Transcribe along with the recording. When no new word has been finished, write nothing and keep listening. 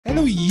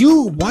Hello,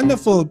 you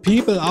wonderful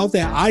people out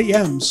there. I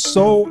am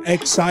so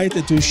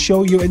excited to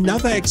show you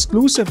another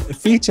exclusive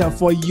feature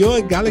for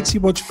your Galaxy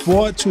Watch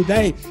 4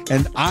 today.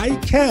 And I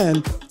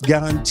can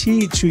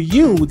guarantee to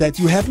you that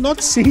you have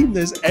not seen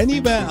this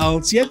anywhere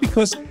else yet,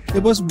 because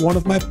it was one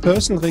of my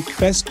personal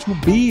requests to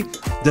be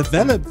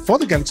developed for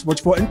the Galaxy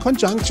Watch 4 in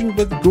conjunction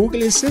with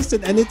Google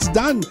Assistant, and it's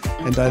done.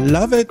 And I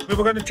love it. We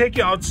were going to take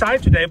you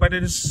outside today, but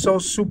it is so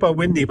super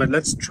windy, but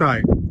let's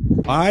try.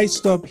 I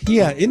stop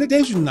here. In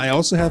addition, I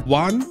also have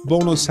one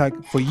bonus hack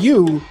for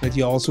you that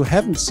you also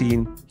haven't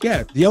seen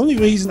yet. The only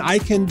reason I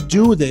can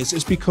do this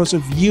is because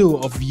of you,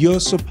 of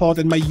your support,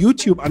 and my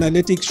YouTube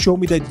analytics show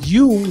me that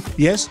you,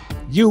 yes,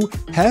 you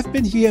have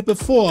been here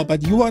before,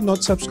 but you are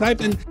not subscribed.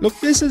 And look,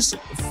 this is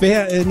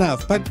fair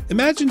enough, but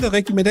imagine the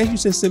recommendation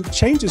system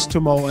changes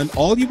tomorrow and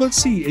all you will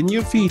see in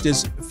your feed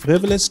is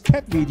frivolous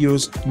cat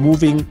videos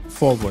moving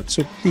forward.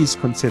 So please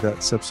consider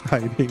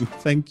subscribing.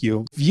 Thank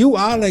you. If you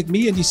are like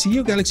me and you see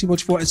your Galaxy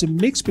Watch 4 as a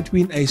mix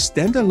between a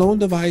standalone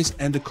device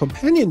and a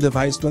companion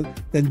device, well,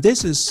 then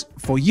this is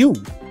for you.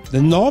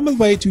 The normal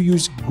way to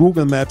use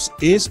Google Maps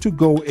is to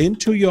go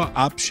into your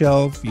app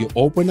shelf, you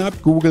open up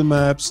Google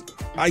Maps.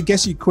 I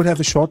guess you could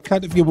have a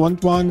shortcut if you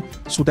want one,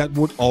 so that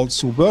would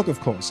also work, of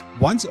course.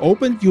 Once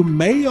opened, you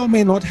may or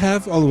may not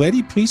have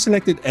already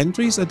pre-selected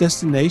entries or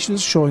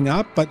destinations showing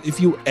up, but if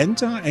you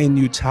enter a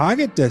new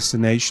target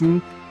destination,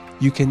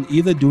 you can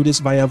either do this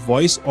via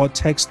voice or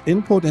text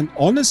input, and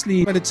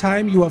honestly, by the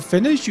time you are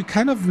finished, you're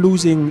kind of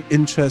losing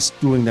interest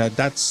doing that.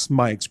 That's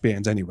my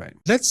experience anyway.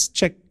 Let's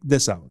check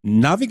this out.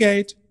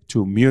 Navigate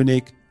to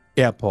Munich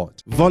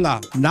Airport. Voila!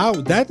 Now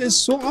that is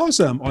so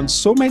awesome on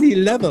so many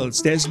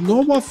levels. There's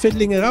no more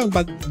fiddling around,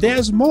 but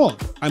there's more.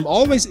 I'm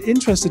always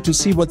interested to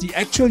see what the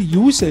actual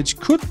usage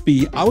could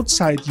be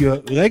outside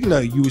your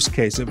regular use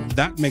case, if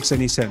that makes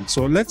any sense.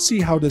 So let's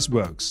see how this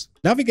works.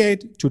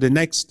 Navigate to the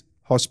next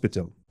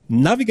hospital.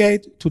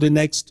 Navigate to the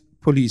next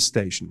police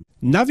station.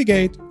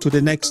 Navigate to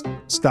the next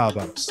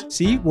Starbucks.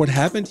 See what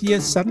happened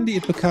here? Suddenly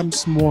it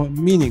becomes more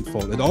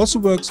meaningful. It also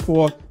works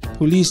for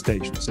police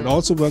stations. It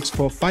also works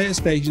for fire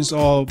stations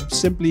or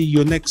simply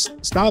your next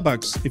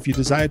Starbucks if you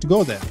desire to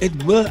go there. It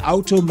will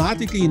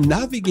automatically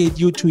navigate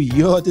you to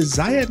your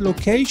desired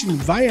location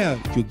via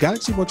your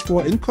Galaxy Watch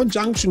 4 in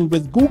conjunction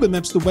with Google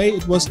Maps the way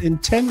it was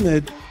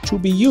intended to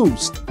be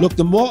used. Look,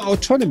 the more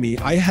autonomy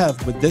I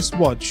have with this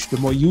watch, the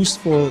more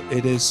useful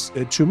it is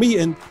to me,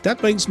 and that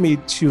brings me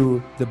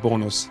to the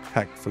bonus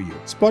hack for you.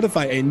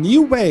 Spotify, a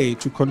new way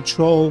to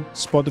control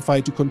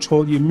Spotify, to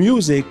control your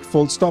music,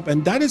 full stop.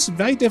 And that is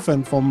very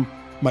different from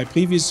my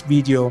previous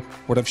video,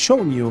 what I've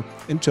shown you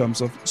in terms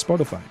of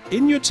Spotify.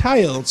 In your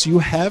tiles, you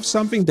have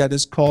something that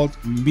is called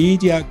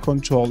media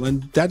control,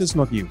 and that is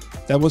not new.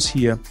 That was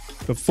here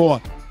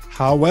before.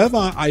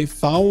 However, I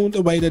found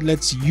a way that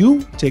lets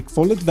you take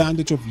full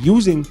advantage of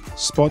using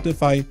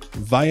Spotify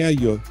via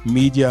your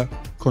media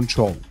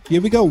control.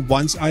 Here we go.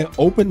 Once I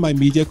open my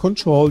media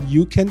control,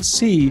 you can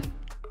see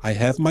I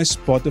have my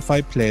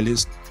Spotify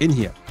playlist in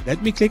here.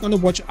 Let me click on the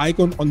watch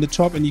icon on the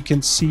top and you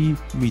can see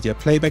media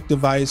playback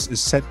device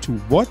is set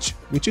to watch,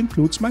 which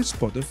includes my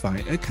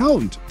Spotify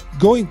account.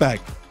 Going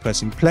back,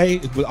 pressing play,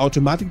 it will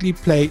automatically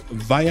play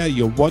via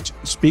your watch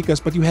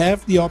speakers, but you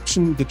have the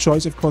option, the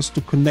choice of course,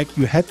 to connect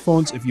your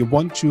headphones if you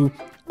want to,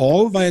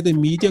 all via the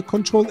media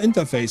control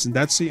interface. And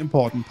that's the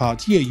important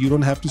part here. You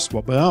don't have to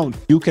swap around.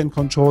 You can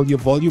control your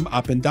volume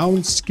up and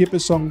down, skip a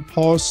song,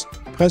 pause,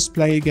 press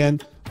play again.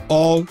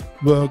 All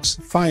works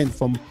fine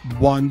from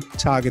one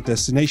target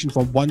destination,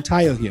 from one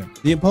tile here.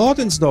 The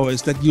importance though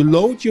is that you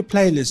load your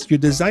playlist, your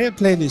desired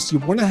playlist you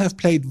want to have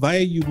played via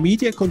your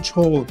media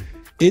control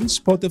in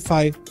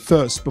Spotify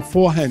first,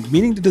 beforehand,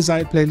 meaning the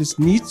desired playlist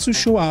needs to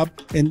show up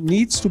and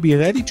needs to be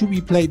ready to be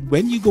played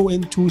when you go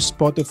into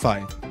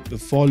Spotify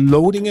before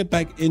loading it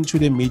back into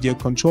the media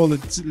control.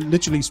 It's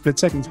literally split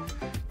seconds.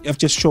 I've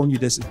just shown you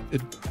this.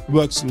 It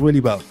works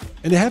really well.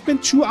 And there have been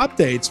 2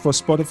 updates for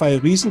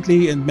Spotify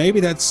recently, and maybe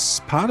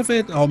that's part of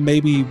it, or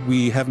maybe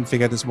we haven't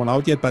figured this one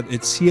out yet, but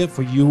it's here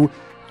for you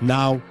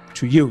now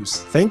to use.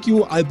 Thank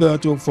you,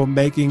 Alberto, for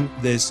making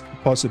this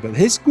possible.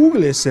 His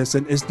Google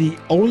Assistant is the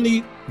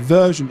only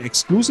version,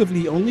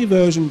 exclusively only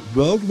version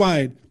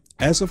worldwide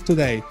as of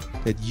today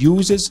that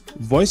uses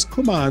voice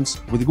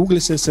commands with Google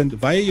Assistant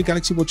via your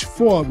Galaxy Watch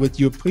 4 with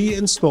your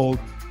pre-installed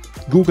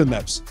Google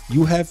Maps.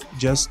 You have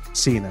just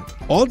seen it.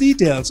 All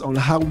details on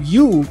how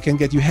you can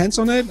get your hands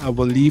on it, I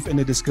will leave in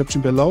the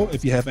description below.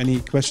 If you have any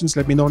questions,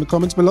 let me know in the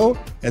comments below.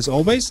 As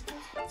always,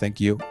 thank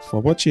you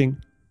for watching.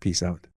 Peace out.